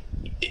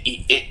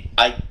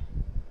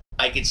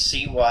I could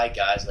see why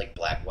guys like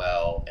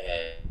Blackwell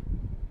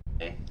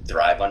and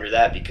thrive under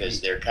that,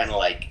 because they're kind of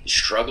like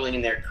struggling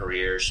in their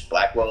careers.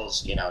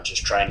 Blackwell's,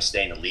 just trying to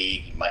stay in the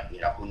league. He might,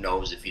 who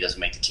knows if he doesn't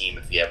make the team,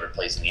 if he ever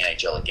plays in the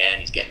NHL again.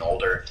 He's getting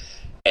older,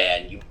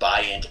 and you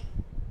buy into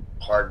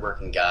a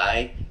hardworking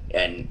guy,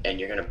 and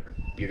you're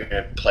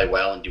gonna play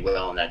well and do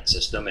well in that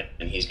system,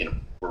 and he's gonna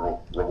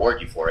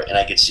reward you for it. And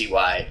I could see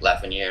why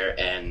Lafreniere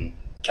and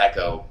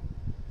Kakko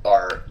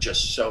are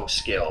just so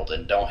skilled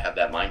and don't have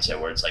that mindset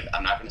where it's like,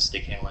 I'm not going to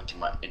stick handle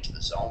into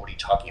the zone. What are you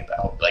talking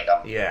about? Like,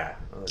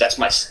 that's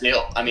my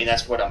skill. I mean,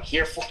 that's what I'm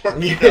here for.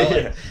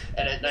 And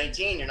at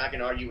 19, you're not going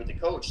to argue with the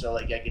coach. So,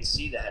 like, I could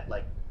see that,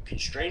 like,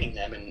 constraining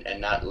them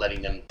and not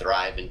letting them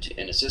thrive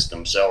in a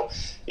system. So,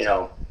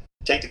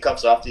 take the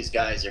cuffs off these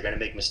guys. They're going to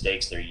make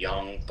mistakes. They're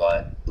young,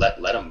 but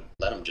let them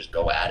just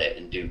go at it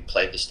and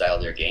play the style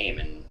of their game.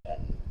 And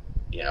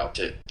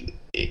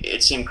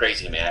it seemed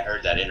crazy to me. I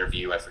heard that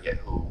interview. I forget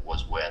who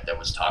was with that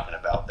was talking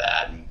about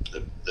that and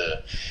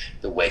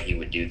the way he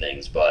would do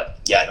things. But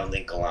yeah, I don't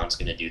think Gallant's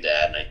going to do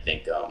that, and I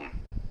think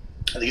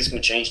it's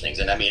going to change things.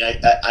 And I mean,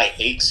 I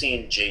hate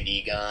seeing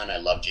JD gone. I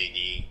love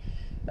JD.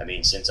 I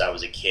mean, since I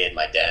was a kid,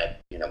 my dad,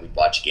 we'd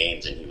watch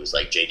games, and he was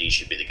like, JD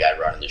should be the guy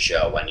running the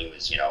show when he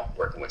was,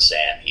 working with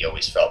Sam. He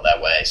always felt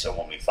that way. So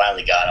when we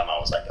finally got him, I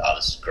was like, oh,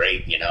 this is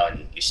great,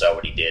 and you saw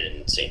what he did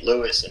in St.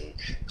 Louis and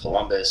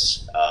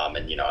Columbus.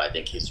 And, I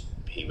think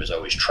he was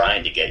always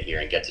trying to get here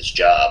and get this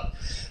job.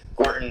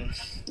 Gorton,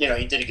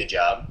 he did a good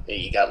job.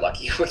 He got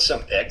lucky with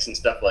some picks and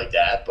stuff like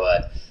that.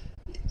 But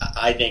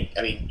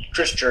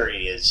Chris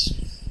Drury's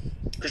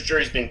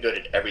been good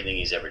at everything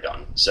he's ever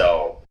done.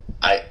 So,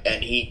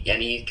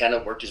 he kind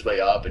of worked his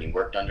way up, and he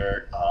worked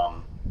under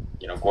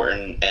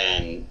Gorton,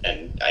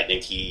 and I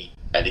think he's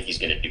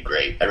going to do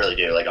great. I really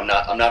do. Like, I'm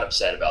not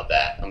upset about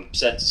that. I'm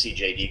upset to see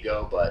JD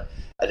go, but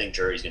I think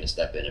Drury's going to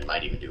step in and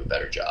might even do a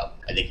better job.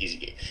 I think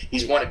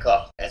he's won a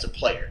cup as a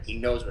player. He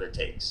knows what it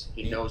takes.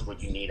 He knows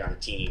what you need on a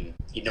team.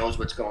 He knows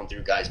what's going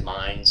through guys'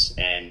 minds,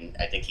 and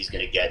I think he's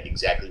going to get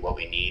exactly what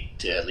we need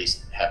to at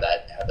least have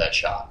that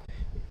shot.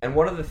 And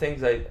one of the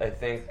things I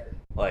think,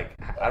 like,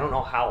 I don't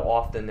know how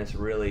often this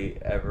really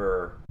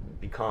ever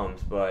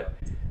becomes, but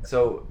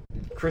so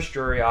Chris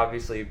Drury,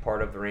 obviously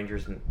part of the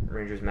Rangers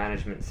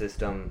management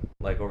system,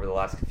 like, over the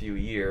last few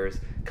years,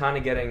 kind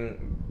of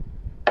getting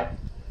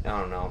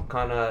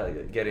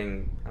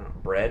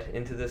bred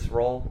into this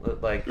role,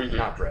 like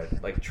not bred,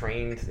 like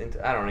trained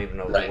into. I don't even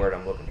know the word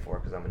I'm looking for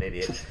because I'm an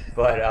idiot.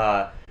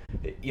 But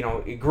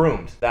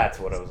groomed. That's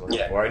what I was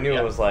looking for. I knew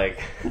it was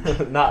like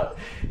not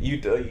you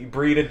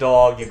breed a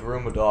dog, you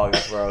groom a dog.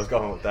 That's where I was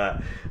going with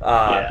that.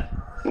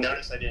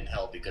 Notice I didn't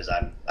help because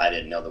I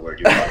didn't know the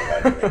word you were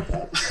talking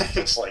about.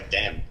 It's like,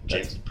 damn,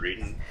 James is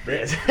breeding.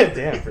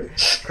 Damn,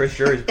 Chris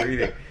Jury's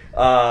breeding.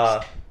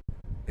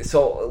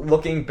 So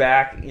looking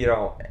back,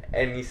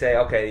 and you say,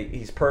 okay,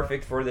 he's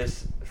perfect for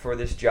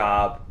this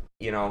job.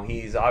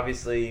 He's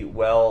obviously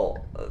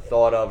well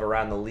thought of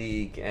around the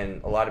league,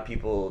 and a lot of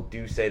people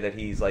do say that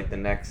he's like the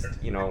next,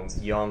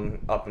 young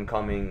up and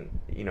coming,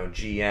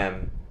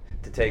 GM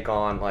to take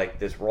on like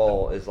this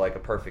role is like a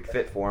perfect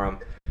fit for him.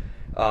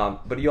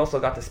 But he also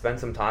got to spend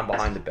some time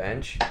behind the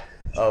bench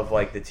of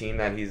like the team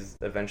that he's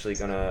eventually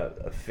going to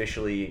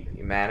officially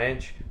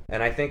manage.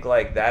 And I think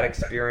like that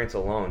experience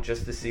alone,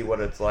 just to see what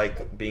it's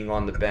like being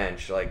on the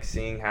bench, like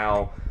seeing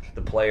how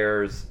the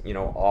players,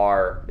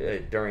 are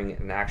during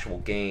an actual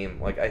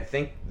game. Like I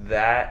think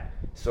that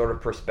sort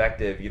of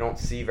perspective you don't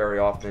see very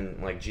often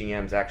like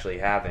GMs actually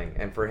having.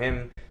 And for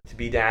him to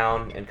be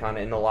down and kind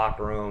of in the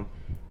locker room,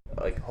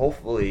 like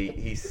hopefully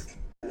he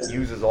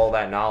uses all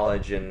that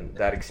knowledge and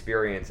that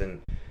experience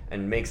and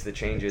makes the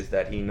changes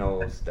that he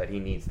knows that he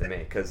needs to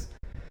make. Because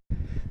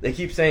they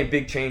keep saying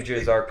big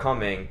changes are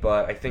coming,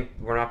 but I think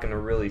we're not going to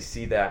really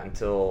see that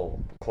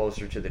until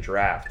closer to the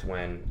draft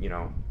when,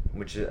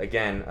 which is,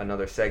 again,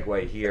 another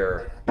segue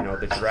here.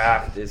 The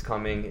draft is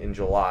coming in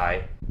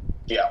July.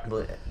 Yeah.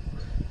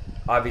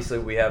 Obviously,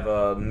 we have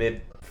a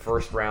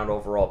mid-first round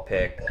overall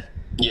pick.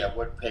 Yeah,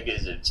 what pick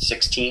is it?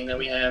 16 that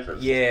we have? Or?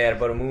 Yeah,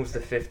 but it moves to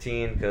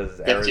 15 because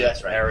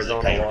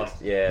Arizona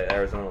lost. Yeah,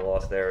 Arizona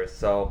lost theirs.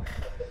 So,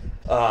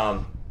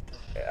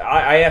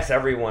 I asked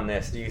everyone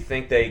this: do you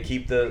think they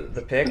keep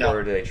the pick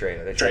or do they trade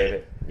it? They trade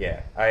it.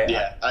 Yeah.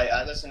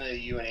 I listened to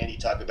you and Andy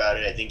talk about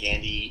it. I think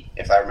Andy,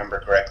 if I remember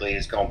correctly,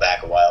 is going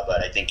back a while,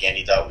 but I think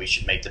Andy thought we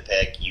should make the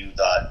pick. You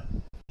thought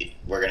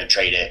we're going to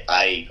trade it.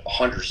 I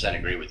 100%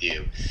 agree with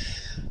you.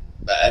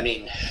 I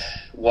mean,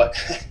 what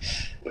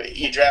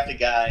you draft a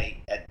guy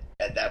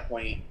at that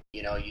point,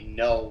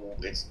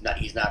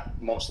 he's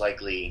not most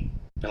likely,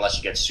 unless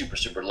you get super,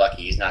 super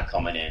lucky, he's not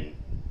coming in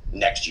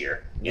next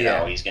year.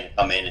 He's going to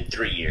come in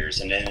 3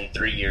 years, and then in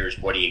 3 years,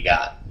 what do you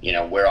got?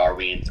 Where are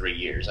we in 3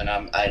 years? And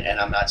I'm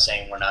not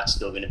saying we're not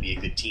still going to be a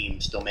good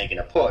team, still making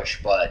a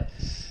push, but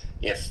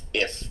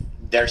if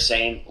they're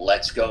saying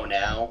let's go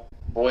now,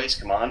 boys,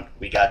 come on,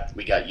 we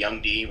got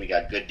young D, we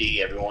got good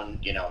D, everyone,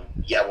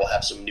 we'll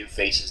have some new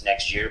faces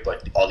next year,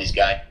 but all these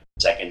guys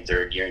second,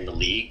 third year in the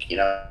league,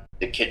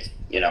 the kids,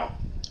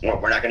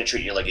 we're not going to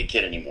treat you like a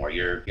kid anymore.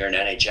 You're an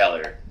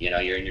NHLer.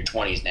 You're in your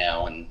 20s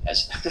now, and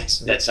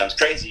that sounds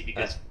crazy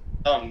because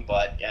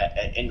but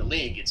in the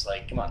league, it's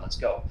like, come on, let's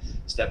go,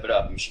 step it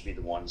up. You should be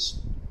the ones,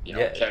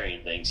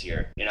 carrying things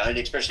here. And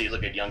especially you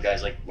look at young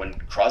guys like when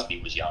Crosby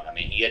was young. I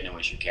mean, he had no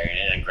issue carrying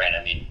it. And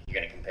granted, you're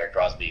going to compare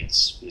Crosby.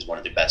 He's one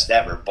of the best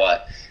ever,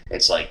 but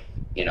it's like,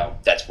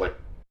 that's what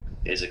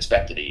is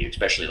expected of you,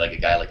 especially like a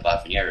guy like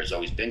Lafreniere has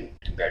always been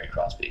compared to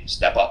Crosby.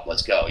 Step up,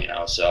 let's go.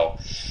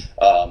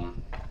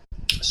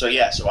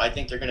 So I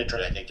think they're going to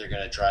try. I think they're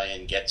going to try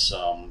and get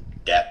some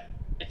depth.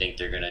 I think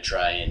they're going to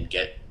try and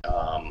get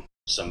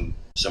some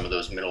of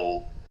those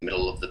middle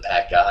of the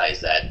pack guys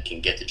that can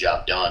get the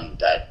job done.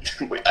 That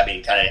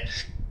kind of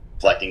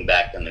reflecting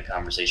back on the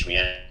conversation we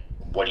had.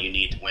 What do you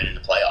need to win in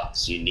the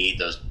playoffs? You need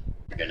those.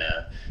 You're going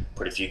to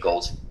put a few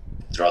goals,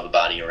 throw the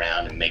body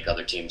around, and make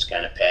other teams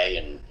kind of pay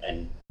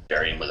and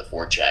bury them with a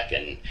forecheck.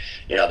 And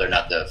they're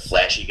not the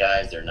flashy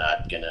guys. They're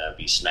not going to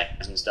be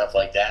snipers and stuff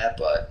like that,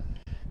 but.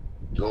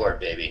 Gore,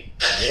 baby.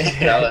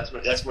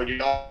 That's what you're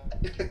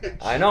going.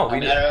 I know.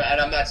 And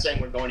I'm not saying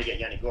we're going to get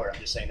Yanni Gore. I'm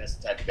just saying that's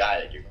the type of guy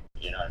that you're.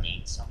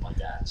 Something like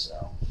that.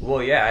 So.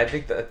 Well, yeah, I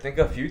think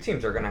a few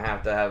teams are going to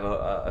have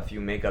a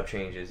few makeup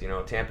changes.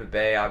 Tampa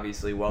Bay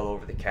obviously well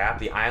over the cap.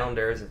 The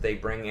Islanders, if they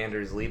bring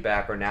Anders Lee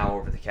back, are now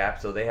over the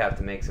cap, so they have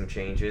to make some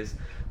changes.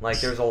 Like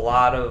there's a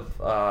lot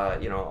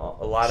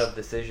of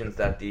decisions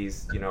that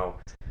these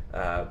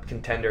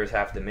contenders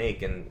have to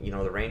make, and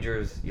the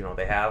Rangers,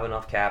 they have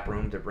enough cap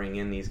room to bring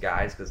in these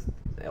guys because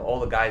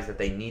all the guys that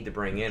they need to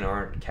bring in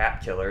aren't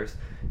cap killers.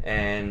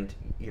 And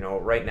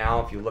right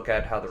now, if you look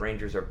at how the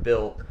Rangers are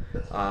built,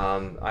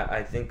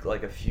 I think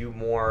like a few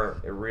more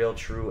real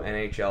true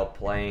NHL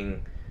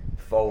playing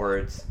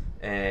forwards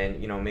and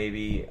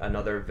maybe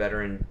another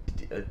veteran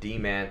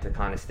D-man to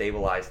kind of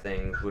stabilize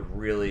things would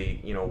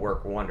really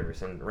work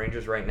wonders. And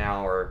Rangers right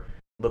now are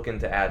looking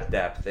to add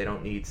depth. They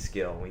don't need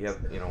skill. We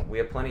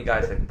have plenty of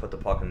guys that can put the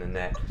puck in the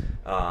net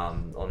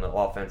on the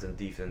offensive and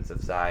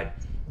defensive side.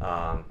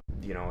 And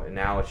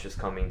now it's just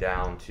coming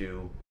down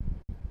to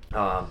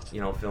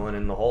filling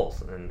in the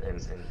holes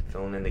and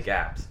filling in the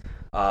gaps.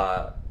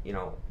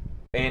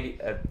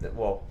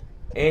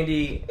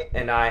 Andy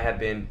and I have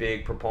been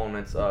big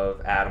proponents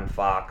of Adam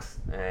Fox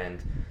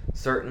and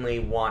certainly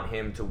want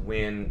him to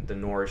win the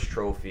Norris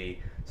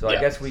Trophy. So I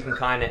guess we can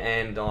kind of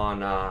end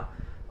on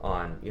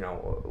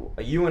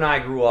you and I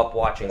grew up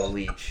watching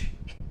Leach,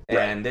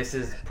 And this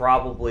is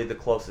probably the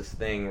closest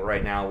thing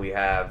right now we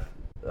have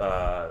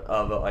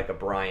of a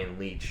Brian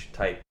Leach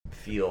type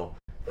feel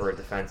for a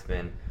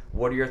defenseman.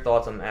 What are your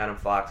thoughts on Adam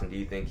Fox, and do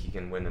you think he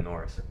can win the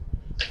Norris?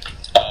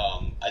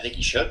 I think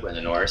he should win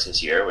the Norris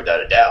this year, without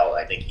a doubt.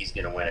 I think he's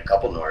going to win a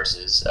couple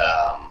Norrises.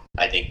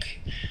 I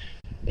think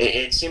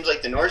it seems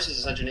like the Norris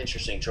is such an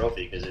interesting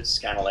trophy because it's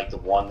kind of like the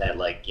one that,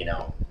 like, you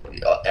know,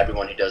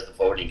 everyone who does the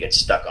voting gets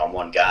stuck on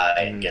one guy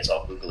and gets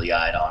all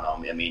googly-eyed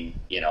on him. I mean,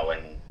 you know,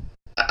 and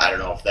I don't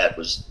know if that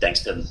was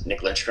thanks to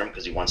Nick Lindstrom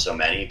because he won so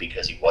many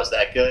because he was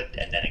that good,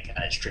 and then it kind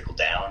of just trickled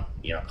down,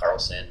 you know,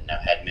 Carlson, now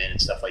Hedman and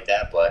stuff like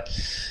that. But,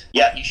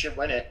 yeah, he should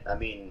win it. I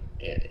mean,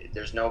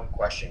 there's no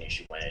question he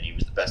should win it. He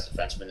was the best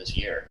defenseman this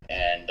year,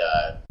 and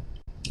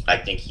I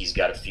think he's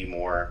got a few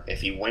more. If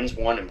he wins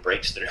one and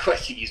breaks through, I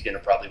think he's going to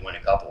probably win a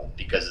couple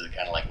because of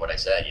kind of like what I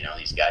said. You know,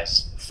 these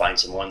guys find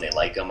someone, they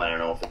like them. I don't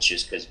know if it's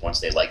just because once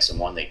they like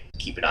someone, they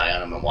keep an eye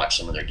on them and watch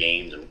some of their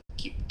games and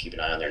keep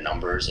an eye on their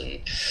numbers.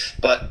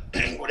 But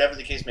whatever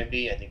the case may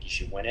be, I think you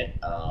should win it.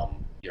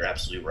 You're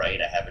absolutely right.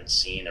 I haven't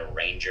seen a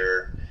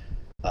Ranger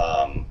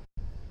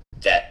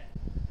that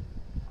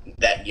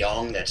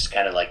young that's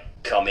kind of like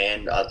come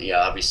in.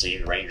 Obviously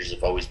the Rangers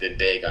have always been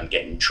big on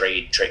getting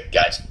trade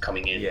guys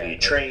coming in via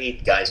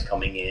trade, guys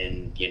coming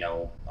in, you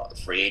know,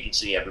 free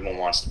agency. Everyone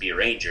wants to be a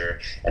Ranger,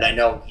 and I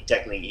know he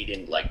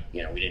didn't, like,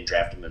 you know, we didn't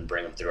draft him and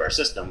bring him through our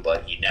system,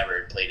 but he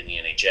never played in the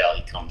NHL.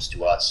 He comes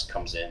to us,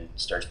 comes in,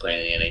 starts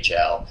playing in the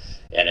NHL,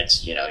 and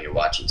it's, you know, you're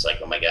watching, it's like,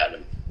 oh my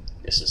God,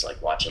 this is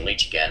like watching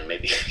Leach again,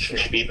 maybe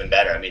even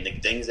better. I mean, the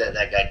things that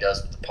guy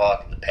does with the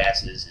puck, the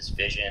passes, his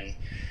vision,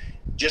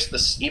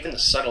 just even the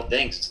subtle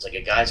things. It's like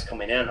a guy's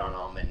coming in on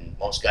him, and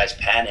most guys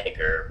panic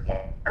or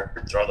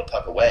throw the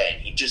puck away,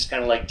 and he just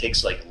kind of like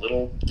takes like a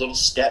little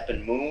step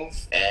and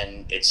move,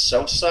 and it's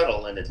so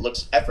subtle and it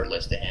looks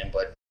effortless to him.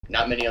 But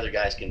not many other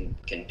guys can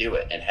do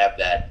it and have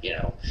that, you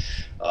know,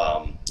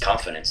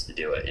 confidence to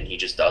do it, and he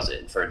just does it.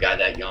 And for a guy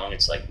that young,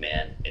 it's like,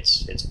 man,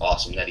 it's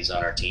awesome that he's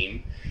on our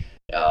team.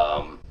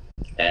 I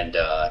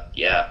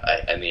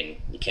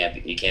mean, you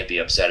can't be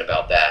upset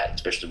about that,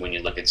 especially when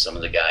you look at some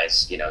of the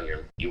guys. You know,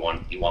 you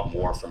want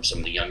more from some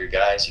of the younger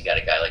guys. You got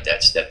a guy like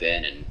that step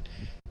in, and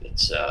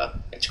it's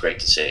great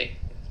to see.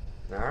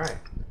 All right.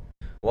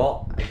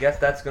 Well, I guess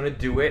that's going to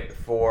do it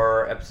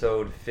for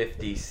episode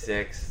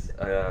 56.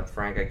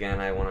 Frank, again,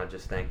 I want to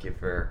just thank you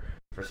for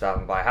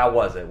stopping by. How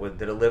was it?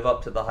 Did it live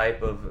up to the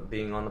hype of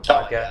being on the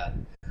podcast?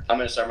 I'm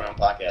going to start my own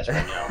podcast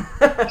right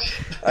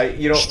now.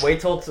 You know,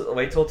 wait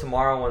till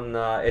tomorrow when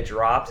it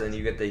drops and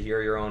you get to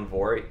hear your own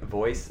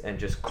voice and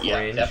just cringe.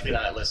 Yeah, definitely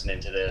not listening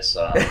to this.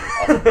 I'll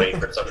wait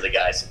for some of the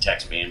guys to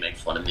text me and make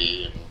fun of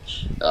me.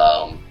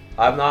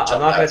 I'm not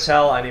going to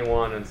tell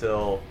anyone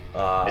until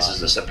this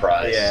is a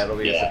surprise. Yeah, it'll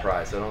be a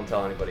surprise. So don't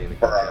tell anybody in the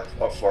group.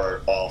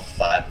 For all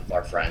 5 of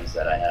our friends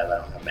that I have. I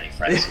don't have many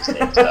friends these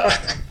days.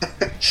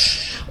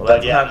 Well,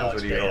 but yeah, no,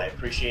 it's great. I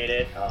appreciate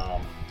it.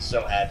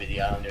 So happy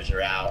the Islanders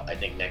are out. I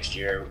think next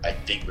year, I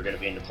think we're going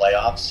to be in the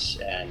playoffs,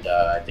 and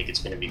I think it's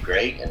going to be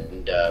great.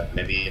 And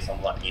maybe if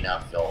I'm lucky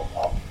enough,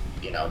 I'll,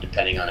 you know,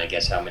 depending on, I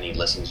guess, how many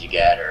listens you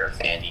get, or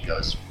if Andy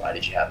goes, why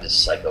did you have this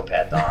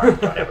psychopath on?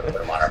 Don't ever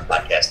put him on our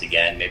podcast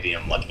again. Maybe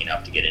I'm lucky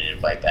enough to get an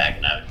invite back,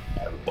 and I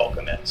would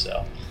welcome it.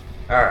 So,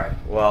 all right.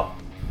 Well,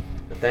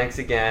 thanks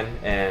again,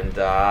 and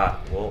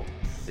we'll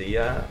see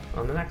you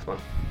on the next one.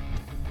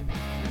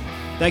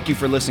 Thank you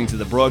for listening to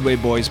the Broadway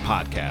Boys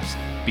Podcast.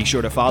 Be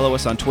sure to follow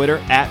us on Twitter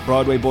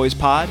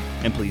 @BroadwayBoysPod,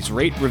 and please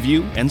rate,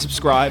 review, and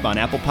subscribe on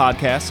Apple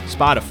Podcasts,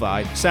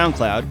 Spotify,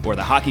 SoundCloud, or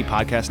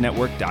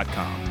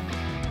thehockeypodcastnetwork.com.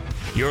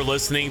 You're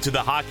listening to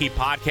the Hockey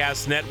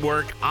Podcast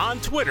Network on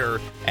Twitter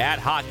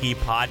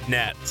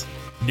 @HockeyPodNet.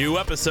 New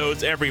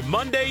episodes every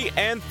Monday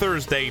and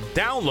Thursday.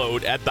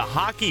 Download at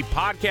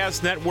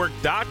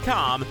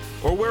thehockeypodcastnetwork.com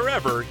or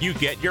wherever you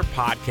get your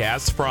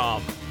podcasts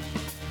from.